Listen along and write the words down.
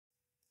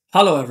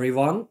Hello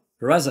everyone,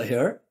 Reza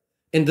here.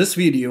 In this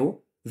video,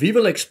 we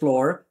will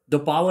explore the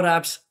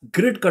PowerApps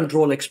grid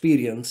control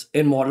experience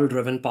in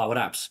model-driven Power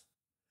Apps.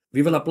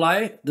 We will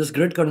apply this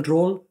grid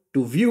control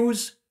to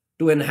views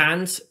to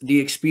enhance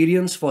the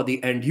experience for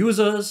the end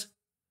users.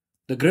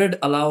 The grid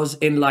allows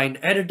inline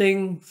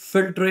editing,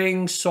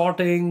 filtering,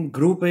 sorting,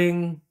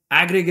 grouping,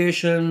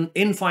 aggregation,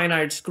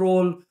 infinite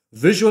scroll,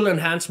 visual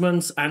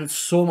enhancements, and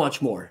so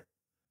much more.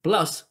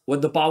 Plus,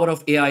 with the power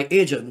of AI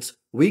agents,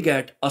 we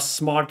get a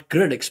smart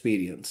grid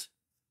experience.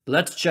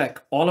 Let's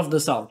check all of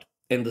this out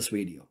in this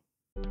video.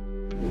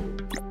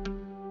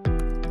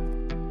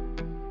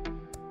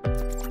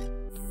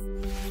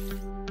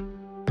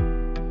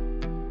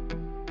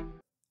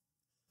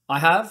 I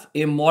have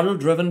a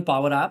model-driven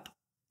Power App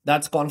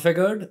that's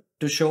configured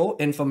to show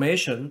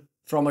information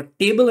from a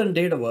table in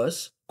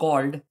Dataverse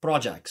called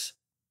projects.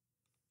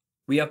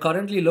 We are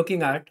currently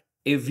looking at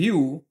a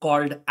view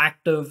called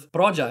active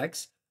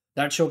projects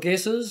that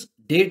showcases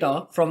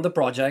data from the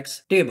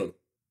projects table.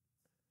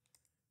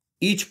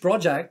 Each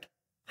project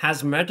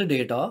has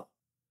metadata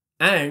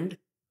and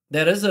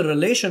there is a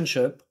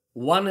relationship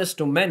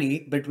 1:many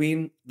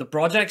between the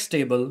projects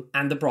table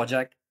and the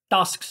project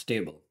tasks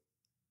table.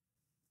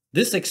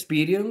 This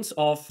experience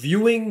of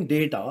viewing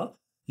data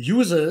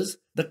uses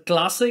the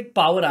classic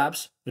Power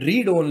Apps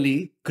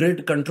read-only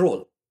grid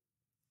control.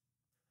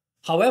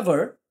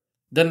 However,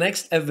 the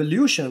next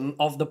evolution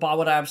of the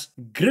Power Apps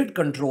grid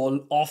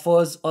control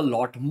offers a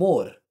lot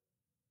more.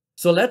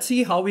 So let's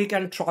see how we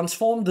can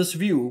transform this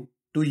view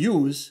to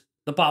use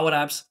the Power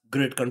Apps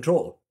grid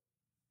control.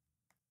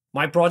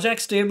 My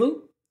projects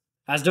table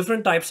has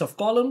different types of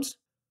columns.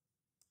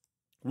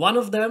 One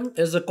of them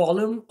is a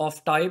column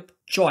of type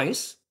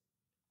choice,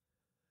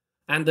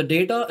 and the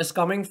data is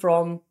coming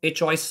from a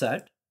choice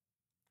set.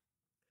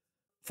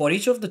 For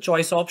each of the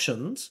choice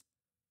options,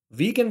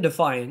 we can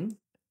define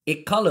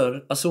a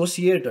color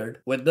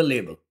associated with the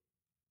label.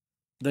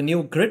 The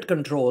new grid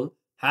control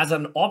has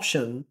an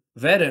option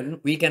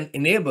wherein we can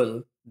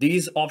enable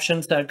these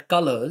option set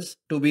colors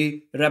to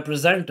be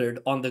represented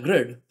on the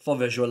grid for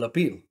visual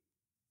appeal.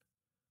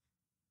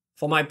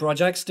 For my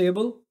projects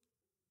table,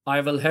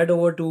 I will head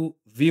over to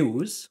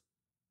views.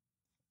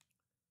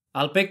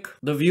 I'll pick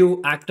the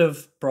view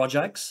active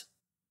projects,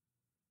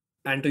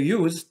 and to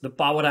use the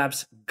Power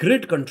Apps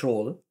grid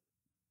control,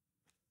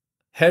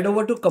 head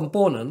over to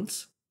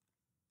components,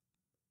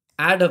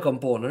 add a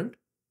component,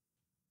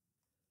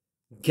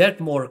 get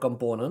more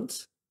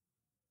components.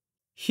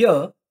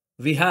 Here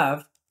we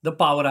have the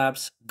Power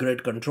Apps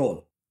grid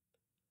control.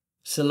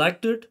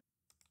 Select it,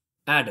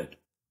 add it.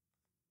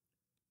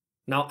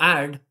 Now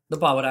add the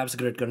Power Apps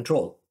grid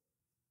control.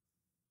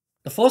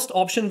 The first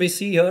option we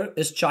see here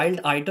is child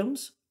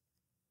items.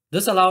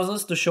 This allows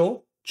us to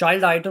show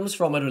child items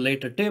from a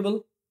related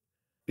table.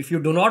 If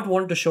you do not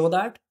want to show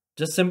that,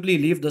 just simply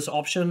leave this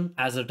option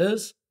as it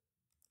is.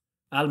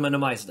 I'll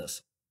minimize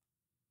this.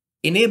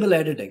 Enable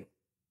editing.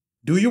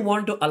 Do you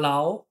want to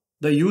allow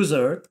the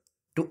user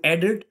to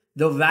edit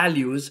the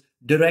values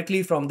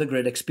directly from the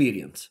grid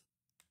experience?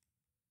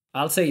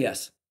 I'll say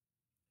yes.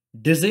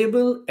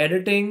 Disable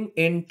editing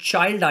in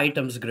child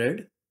items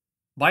grid.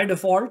 By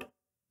default,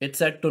 it's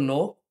set to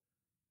no.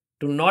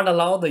 To not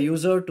allow the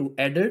user to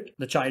edit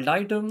the child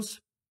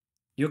items,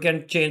 you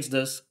can change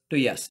this to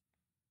yes.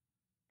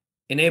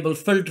 Enable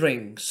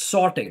filtering,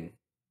 sorting.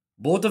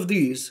 Both of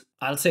these,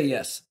 I'll say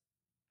yes.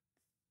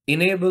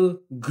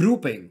 Enable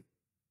grouping.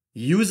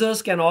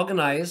 Users can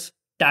organize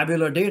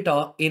tabular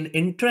data in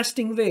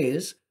interesting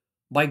ways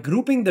by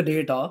grouping the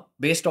data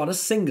based on a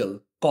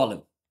single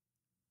column.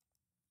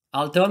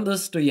 I'll turn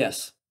this to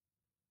yes.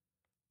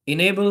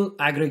 Enable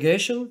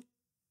aggregation.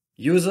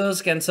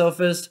 Users can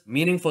surface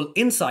meaningful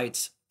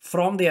insights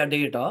from their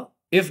data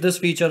if this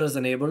feature is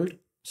enabled,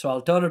 so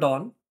I'll turn it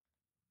on.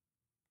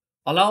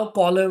 Allow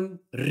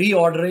column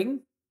reordering.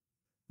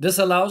 This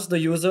allows the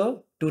user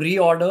to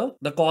reorder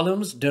the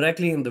columns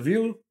directly in the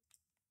view.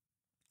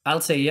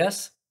 I'll say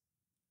yes.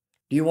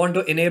 Do you want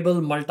to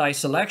enable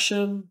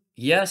multi-selection?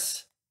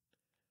 Yes.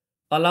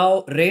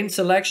 Allow range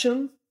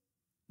selection.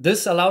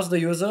 This allows the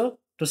user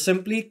to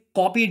simply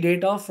copy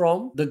data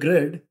from the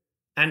grid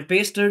and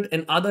paste it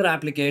in other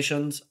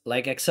applications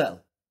like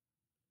Excel.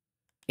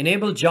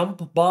 Enable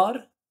jump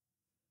bar.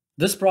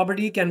 This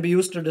property can be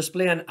used to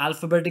display an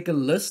alphabetical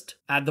list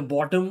at the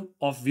bottom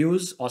of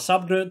views or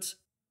subgrids.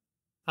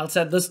 I'll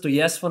set this to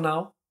yes for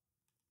now.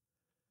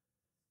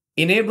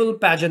 Enable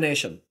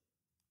pagination.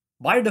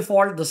 By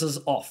default, this is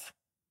off.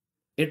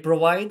 It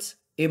provides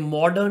a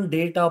modern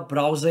data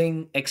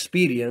browsing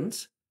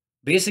experience,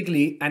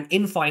 basically an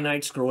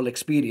infinite scroll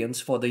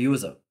experience for the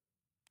user.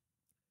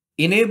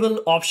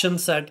 Enable option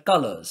set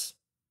colors.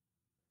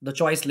 The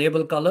choice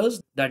label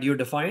colors that you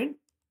define,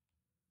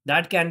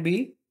 that can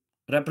be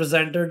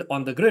represented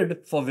on the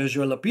grid for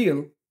visual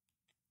appeal.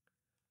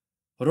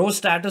 Row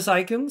status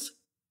icons.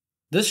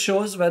 This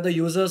shows whether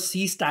users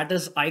see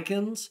status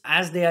icons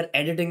as they are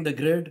editing the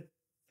grid.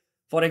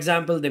 For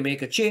example, they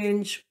make a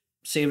change,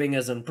 saving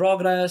is in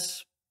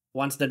progress.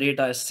 Once the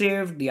data is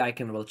saved, the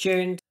icon will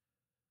change.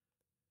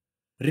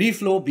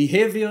 reflow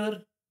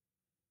behavior.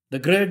 The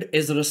grid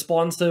is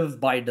responsive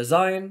by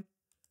design.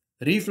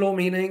 Reflow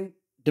meaning,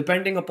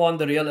 depending upon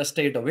the real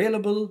estate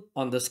available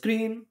on the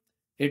screen,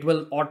 it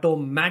will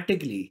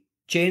automatically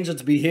change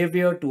its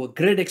behavior to a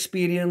grid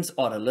experience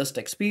or a list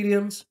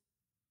experience.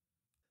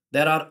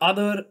 There are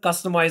other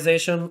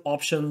customization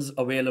options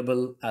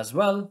available as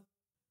well.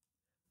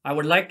 I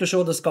would like to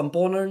show this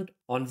component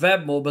on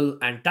web, mobile,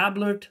 and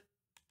tablet.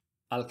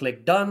 I'll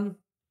click Done.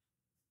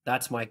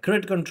 That's my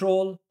grid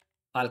control.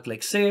 I'll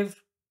click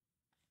Save.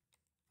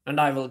 And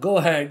I will go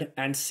ahead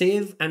and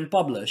save and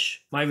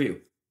publish my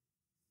view.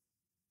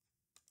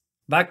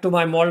 Back to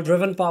my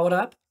model-driven Power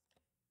App.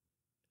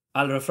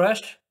 I'll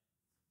refresh.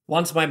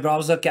 Once my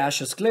browser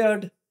cache is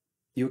cleared,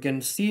 you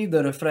can see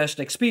the refreshed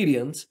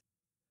experience.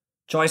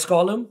 Choice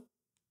column,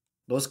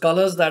 those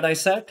colors that I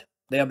set,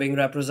 they are being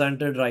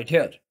represented right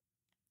here.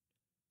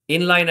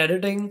 Inline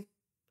editing,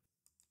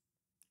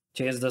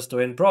 change this to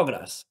in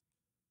progress.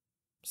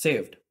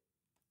 Saved.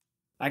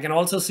 I can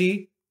also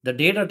see the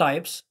data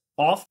types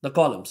of the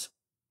columns.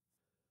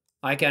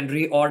 I can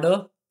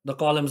reorder the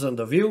columns in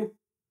the view,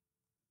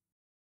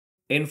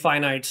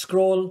 infinite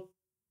scroll,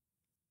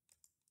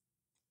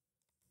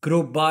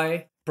 group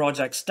by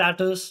project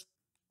status,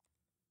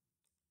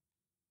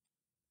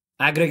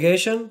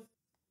 aggregation,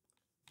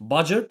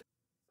 budget.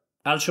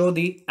 I'll show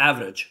the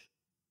average.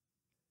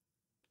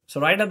 So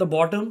right at the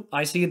bottom,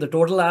 I see the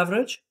total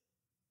average.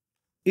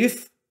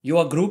 If you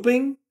are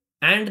grouping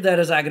and there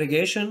is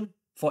aggregation,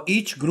 for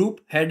each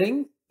group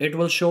heading, it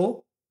will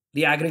show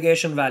the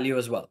aggregation value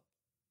as well.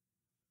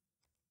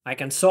 I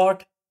can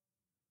sort,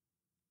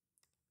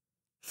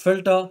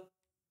 filter,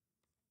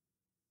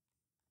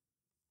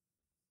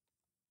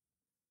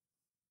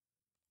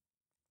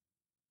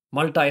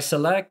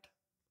 multi-select.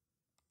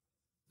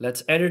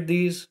 Let's edit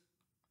these.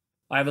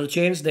 I will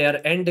change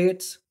their end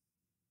dates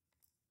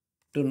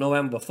to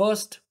November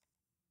 1st.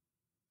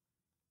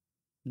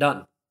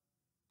 Done.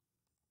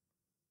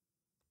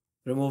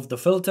 Remove the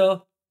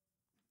filter.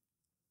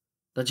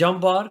 The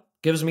jump bar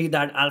gives me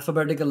that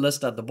alphabetical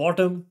list at the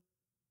bottom.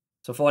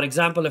 So for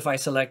example, if I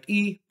select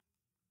E,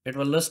 it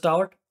will list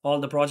out all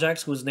the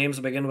projects whose names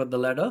begin with the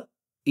letter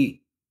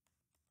E.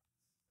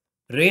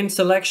 Range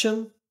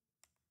selection.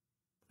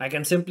 I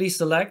can simply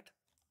select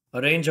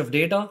a range of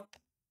data,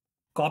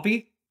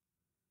 copy.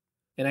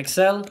 In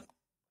Excel,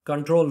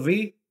 Control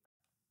V.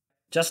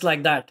 Just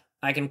like that,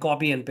 I can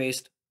copy and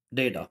paste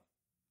data.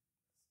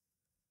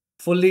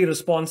 Fully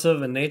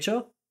responsive in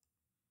nature.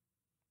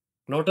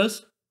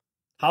 Notice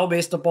how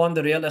based upon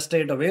the real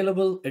estate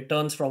available, it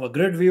turns from a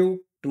grid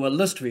view to a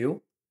list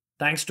view,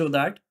 thanks to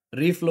that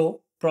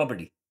reflow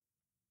property.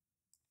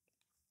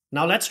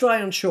 Now let's try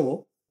and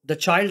show the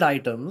child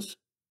items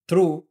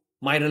through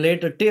my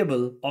related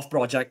table of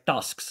project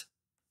tasks.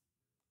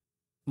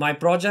 My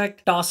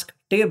project task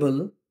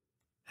table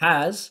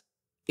has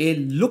a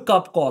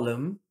lookup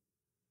column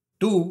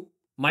to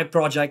my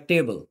project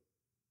table.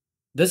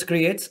 This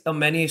creates a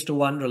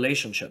many-to-one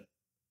relationship.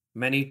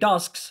 Many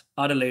tasks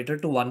are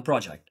related to one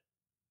project.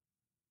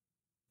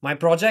 My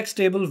projects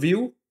table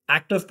view,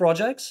 active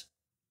projects.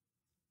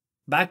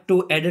 Back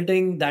to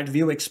editing that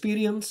view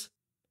experience.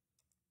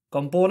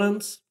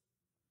 Components,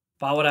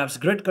 PowerApps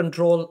Grid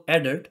Control,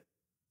 Edit.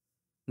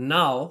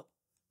 Now,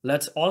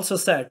 let's also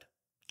set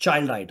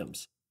child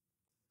items.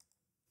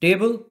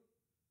 Table,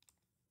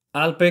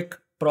 I'll pick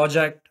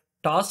project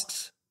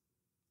tasks.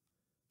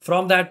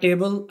 From that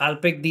table, I'll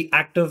pick the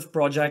active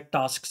project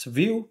tasks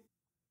view.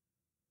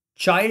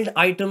 Child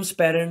items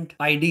parent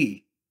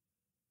ID.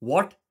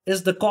 What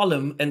is the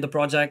column in the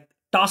project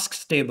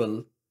tasks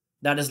table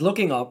that is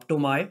looking up to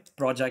my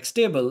projects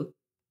table?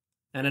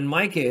 And in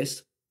my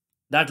case,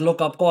 that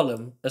lookup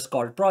column is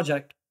called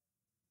project.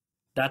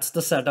 That's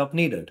the setup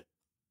needed.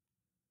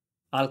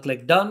 I'll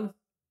click Done,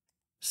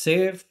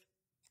 Save,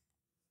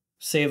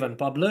 Save and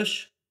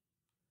Publish.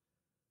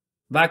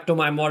 Back to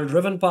my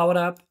model-driven Power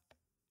App.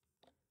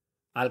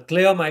 I'll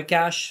clear my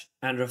cache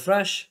and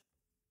refresh.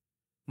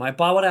 My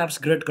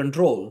PowerApps Grid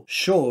Control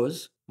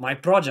shows my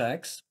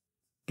projects,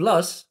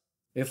 plus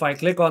if I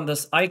click on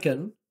this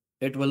icon,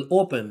 it will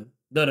open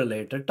the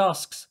related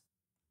tasks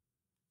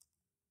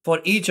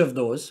for each of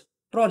those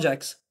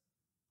projects.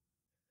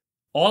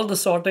 All the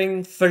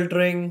sorting,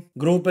 filtering,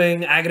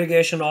 grouping,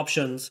 aggregation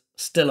options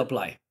still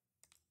apply.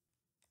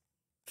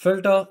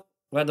 Filter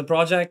where the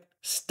project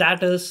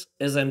status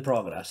is in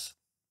progress.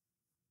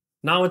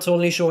 Now it's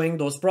only showing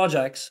those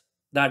projects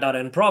that are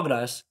in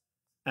progress,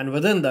 and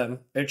within them,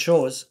 it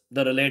shows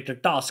the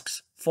related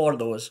tasks for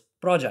those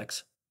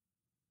projects.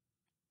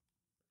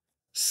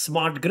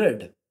 Smart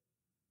Grid.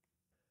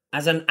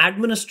 As an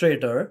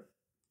administrator,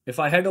 if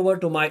I head over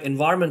to my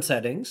environment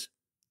settings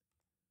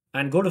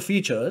and go to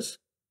features,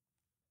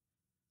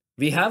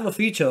 we have a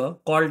feature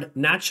called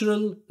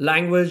Natural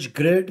Language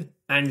Grid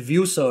and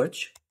View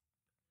Search.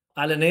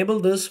 I'll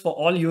enable this for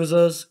all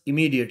users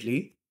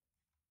immediately.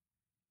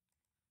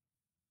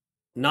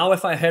 Now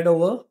if I head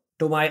over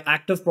to my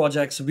active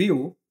projects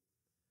view,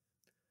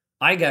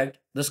 I get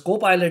this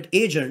Copilot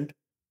agent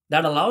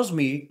that allows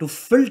me to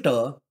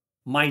filter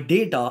my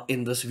data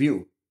in this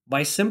view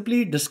by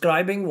simply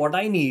describing what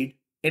I need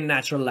in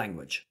natural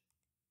language.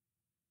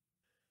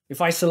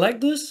 If I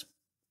select this,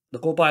 the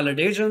Copilot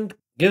agent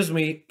gives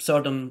me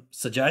certain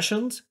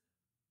suggestions.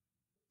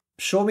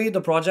 Show me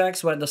the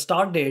projects where the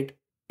start date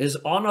is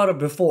on or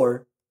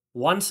before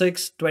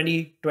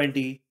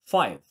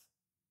 1/6/2025.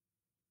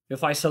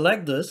 If I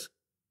select this,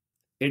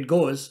 it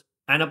goes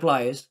and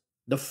applies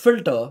the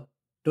filter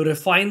to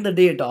refine the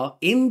data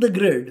in the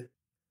grid.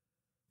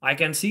 I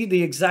can see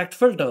the exact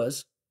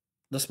filters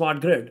the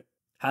smart grid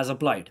has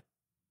applied.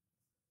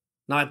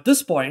 Now at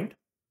this point,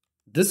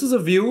 this is a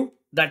view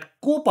that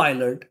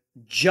Copilot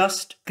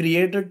just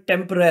created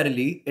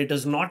temporarily. It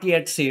is not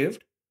yet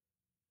saved.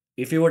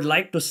 If you would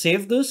like to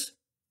save this,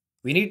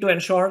 we need to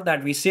ensure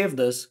that we save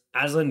this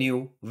as a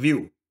new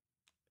view.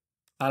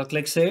 I'll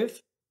click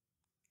Save,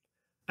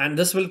 and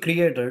this will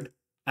create it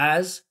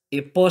as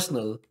a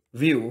personal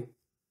view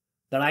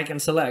that I can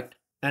select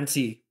and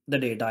see the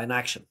data in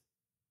action.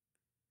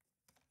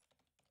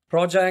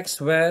 Projects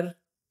where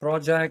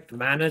project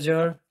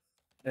manager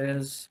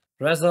is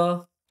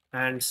Reza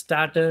and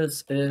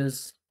status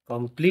is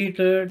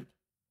completed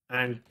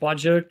and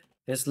budget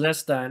is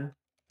less than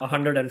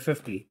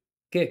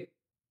 150K.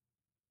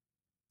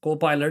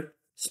 Copilot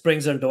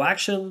springs into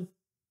action,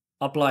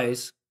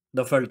 applies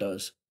the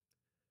filters.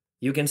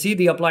 You can see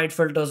the applied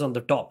filters on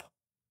the top.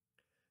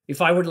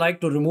 If I would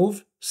like to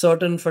remove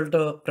certain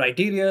filter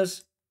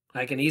criterias,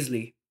 I can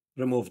easily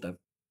remove them.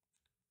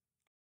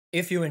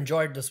 If you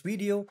enjoyed this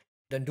video,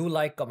 then do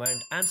like,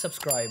 comment, and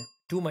subscribe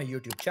to my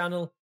YouTube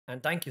channel.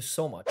 And thank you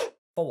so much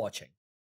for watching.